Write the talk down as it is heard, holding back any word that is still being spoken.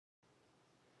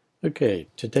Okay,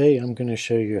 today I'm going to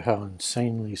show you how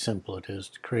insanely simple it is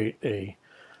to create a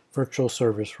virtual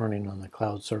service running on the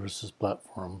Cloud Services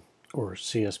Platform, or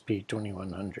CSP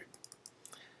 2100.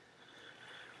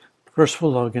 First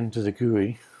we'll log into the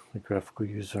GUI, the Graphical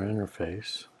User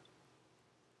Interface,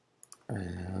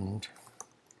 and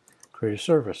create a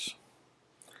service.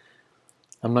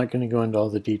 I'm not going to go into all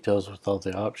the details with all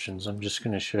the options, I'm just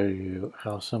going to show you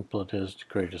how simple it is to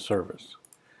create a service.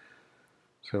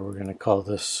 So we're going to call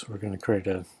this, we're going to create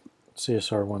a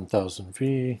CSR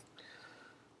 1000V.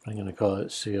 I'm going to call it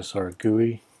CSR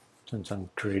GUI since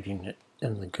I'm creating it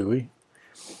in the GUI.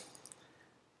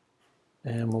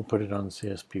 And we'll put it on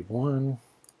CSP1.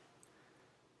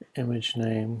 The image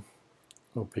name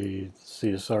will be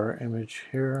CSR image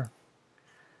here.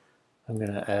 I'm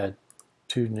going to add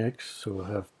 2 NICs, so we'll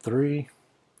have 3.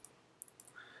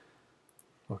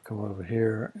 We'll come over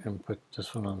here and put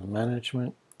this one on the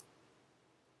management.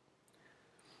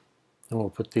 And we'll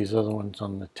put these other ones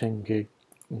on the 10 gig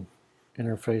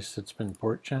interface that's been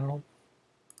port channeled.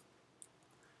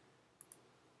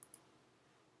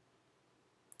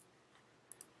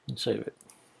 And save it.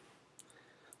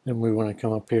 Then we want to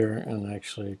come up here and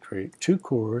actually create 2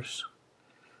 cores,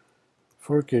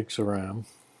 4 gigs of RAM,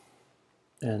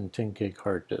 and 10 gig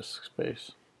hard disk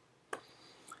space.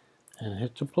 And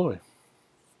hit deploy.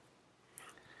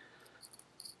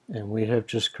 And we have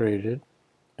just created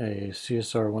a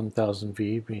CSR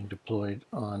 1000V being deployed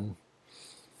on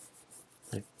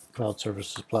the Cloud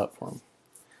Services Platform.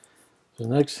 So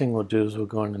the next thing we'll do is we'll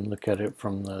go in and look at it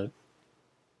from the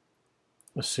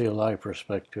CLI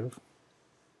perspective.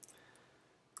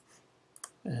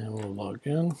 And we'll log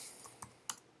in.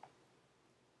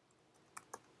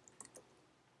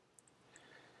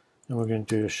 And we're going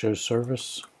to do a show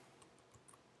service.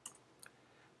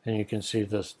 And you can see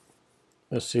this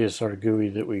the CSR GUI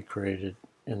that we created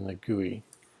in the GUI,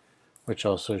 which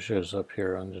also shows up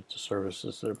here under the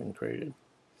services that have been created.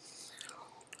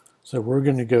 So we're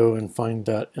going to go and find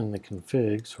that in the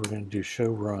configs. We're going to do show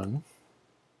run.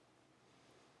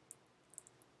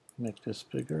 Make this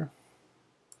bigger.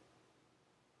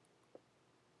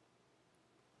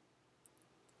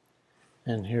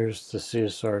 And here's the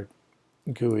CSR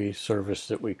GUI service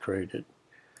that we created.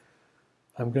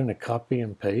 I'm going to copy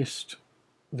and paste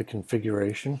the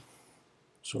configuration.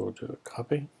 So we'll do a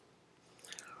copy.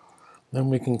 Then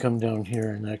we can come down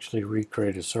here and actually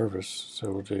recreate a service.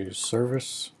 So we'll do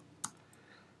service.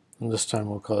 And this time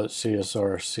we'll call it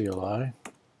CSR CLI.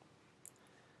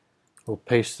 We'll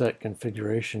paste that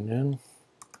configuration in,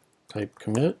 type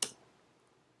commit,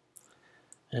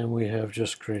 and we have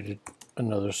just created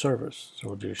another service. So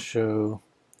we'll do show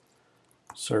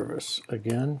service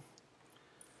again.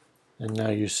 And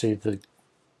now you see the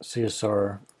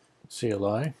CSR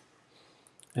CLI,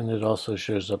 and it also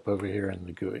shows up over here in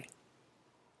the GUI.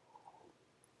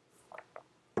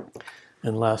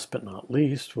 And last but not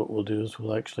least, what we'll do is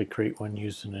we'll actually create one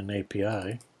using an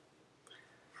API.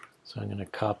 So I'm going to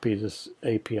copy this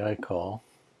API call.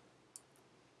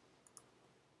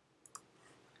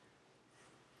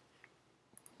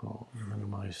 We'll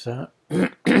minimize that.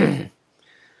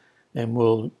 And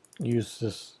we'll use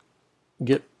this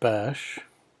git bash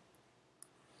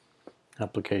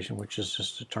application, which is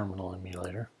just a terminal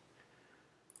emulator,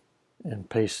 and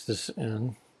paste this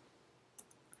in.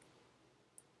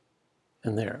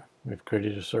 And there, we've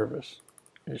created a service.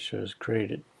 It shows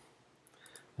created.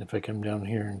 If I come down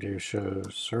here and do show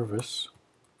service,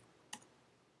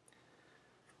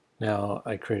 now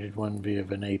I created one via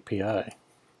an API,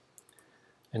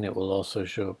 and it will also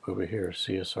show up over here,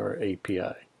 CSR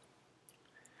API.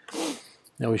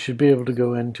 Now we should be able to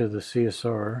go into the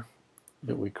CSR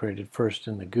that we created first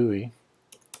in the GUI,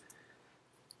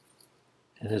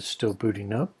 and it's still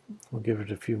booting up. We'll give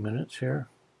it a few minutes here.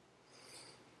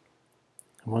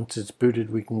 And once it's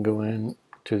booted, we can go in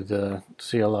to the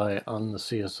CLI on the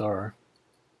CSR.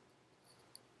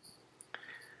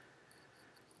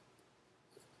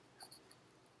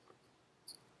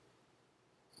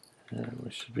 And we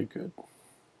should be good.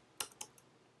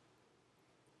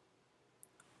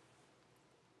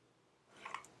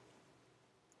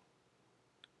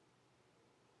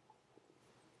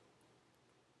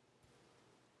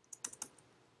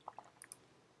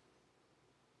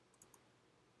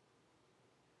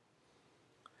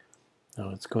 Now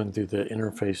it's going through the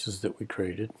interfaces that we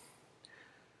created.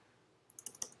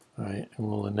 All right, and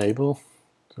we'll enable.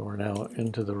 So we're now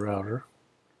into the router.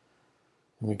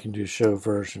 And we can do show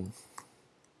version.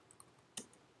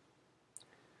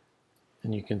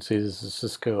 And you can see this is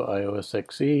Cisco IOS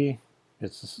XE.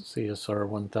 It's CSR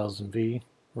 1000V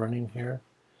running here.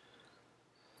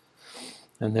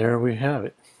 And there we have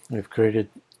it. We've created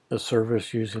a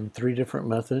service using 3 different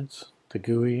methods, the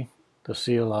GUI, the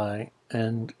CLI,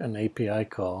 and an API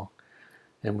call,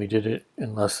 and we did it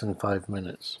in less than 5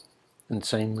 minutes.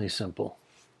 Insanely simple.